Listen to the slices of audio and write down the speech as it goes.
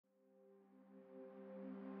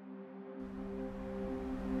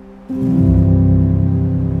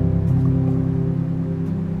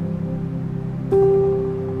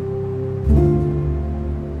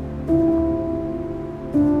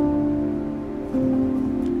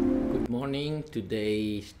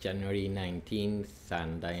Today is January 19th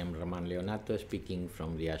and I am Raman Leonato speaking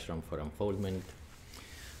from the Ashram for Unfoldment,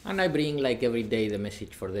 and I bring, like every day, the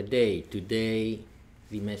message for the day. Today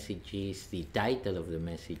the title of the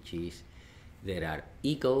message is There are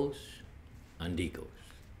egos and egos.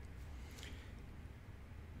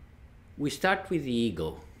 We start with the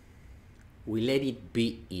ego. We let it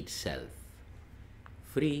be itself,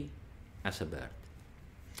 free as a bird.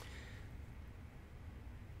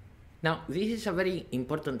 Now, this is a very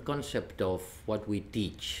important concept of what we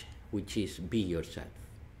teach, which is be yourself,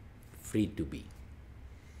 free to be.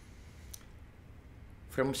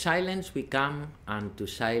 From silence we come, and to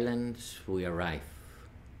silence we arrive.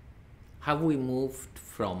 Have we moved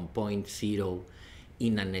from point zero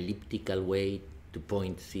in an elliptical way to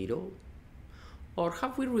point zero? Or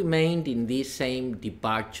have we remained in this same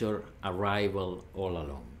departure arrival all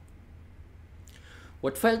along?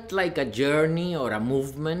 What felt like a journey or a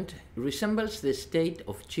movement resembles the state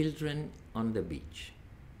of children on the beach,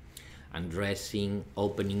 undressing,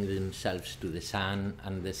 opening themselves to the sun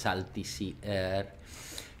and the salty sea air,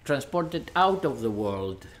 transported out of the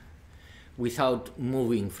world without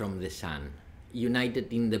moving from the sun,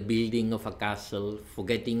 united in the building of a castle,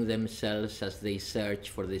 forgetting themselves as they search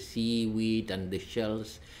for the seaweed and the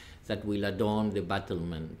shells that will adorn the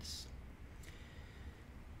battlements.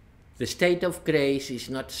 The state of grace is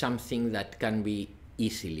not something that can be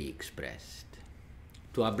easily expressed.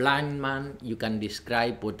 To a blind man, you can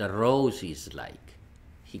describe what a rose is like.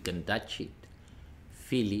 He can touch it,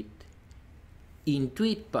 feel it,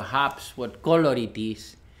 intuit perhaps what color it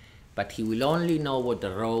is, but he will only know what a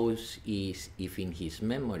rose is if in his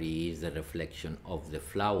memory is the reflection of the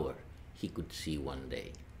flower he could see one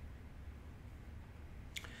day.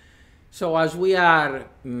 So as we are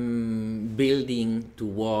building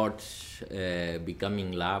towards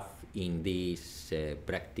becoming love in this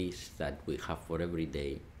practice that we have for every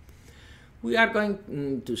day, we are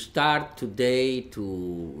going to start today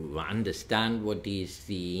to understand what is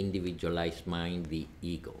the individualized mind, the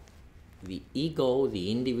ego. The ego,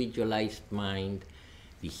 the individualized mind,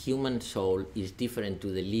 the human soul is different to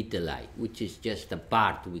the little I, which is just a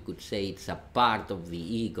part. We could say it's a part of the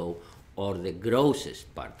ego, or the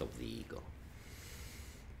grossest part of the ego.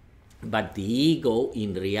 But the ego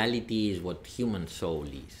in reality is what human soul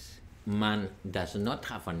is. Man does not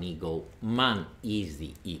have an ego, man is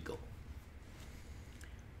the ego.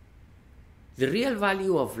 The real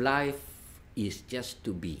value of life is just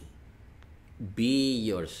to be. Be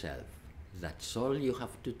yourself. That's all you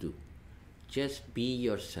have to do. Just be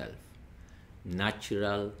yourself.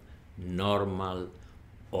 Natural, normal,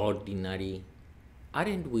 ordinary.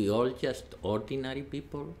 Aren't we all just ordinary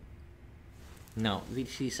people? Now,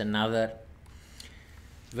 this is another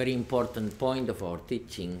very important point of our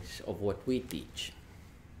teachings, of what we teach,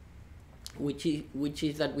 which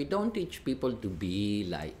is that we don't teach people to be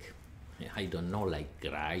like, I don't know, like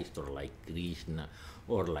Christ or like Krishna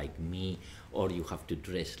or like me, or you have to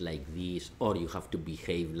dress like this, or you have to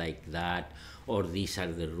behave like that, or these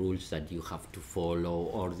are the rules that you have to follow,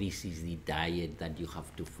 or this is the diet that you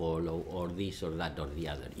have to follow, or this or that or the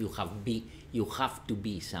other. You have to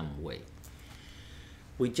be some way.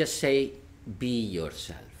 We just say, be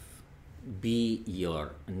yourself. Be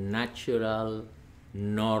your natural,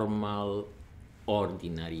 normal,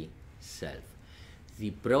 ordinary self. The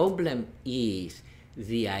problem is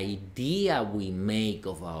the idea we make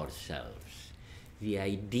of ourselves. The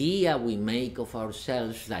idea we make of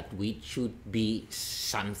ourselves that we should be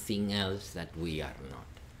something else that we are not.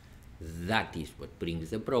 That is what brings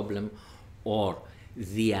the problem, or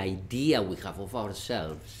the idea we have of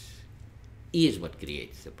ourselves is what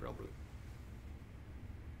creates the problem.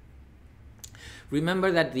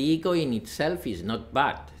 Remember that the ego in itself is not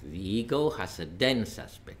bad. The ego has a dense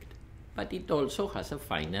aspect, but it also has a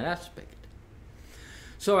finer aspect.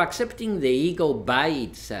 So accepting the ego by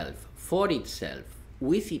itself, for itself,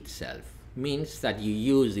 with itself, means that you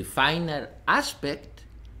use the finer aspect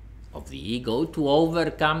of the ego to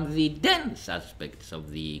overcome the dense aspects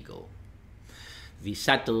of the ego. The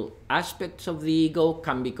subtle aspects of the ego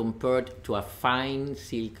can be compared to a fine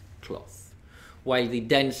silk cloth, while the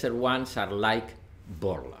denser ones are like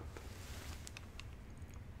burlap.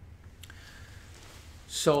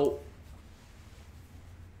 So,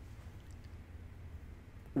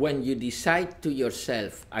 when you decide to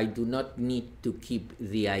yourself, I do not need to keep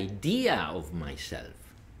the idea of myself,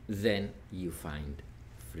 then you find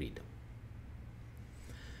freedom.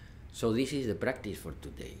 So this is the practice for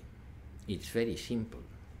today. It's very simple.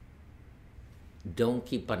 Don't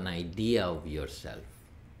keep an idea of yourself.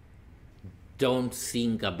 Don't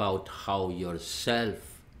think about how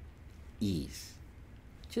yourself is.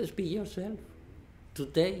 Just be yourself.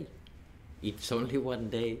 Today, it's only one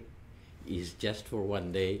day. It's just for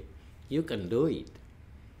one day. You can do it.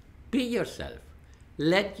 Be yourself.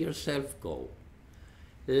 Let yourself go.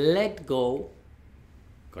 Let go.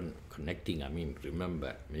 Connecting,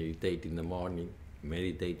 remember, meditate in the morning,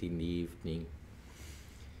 meditate in the evening.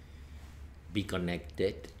 Be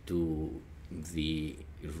connected to the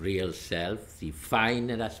real self, the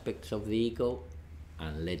finer aspects of the ego,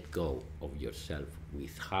 and let go of yourself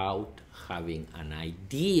without having an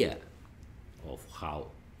idea of how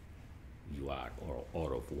you are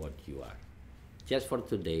or of what you are. Just for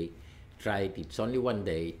today, try it. It's only one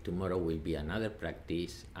day. Tomorrow will be another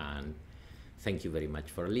practice, and thank you very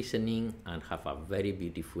much for listening, and have a very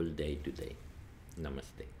beautiful day today.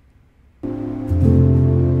 Namaste.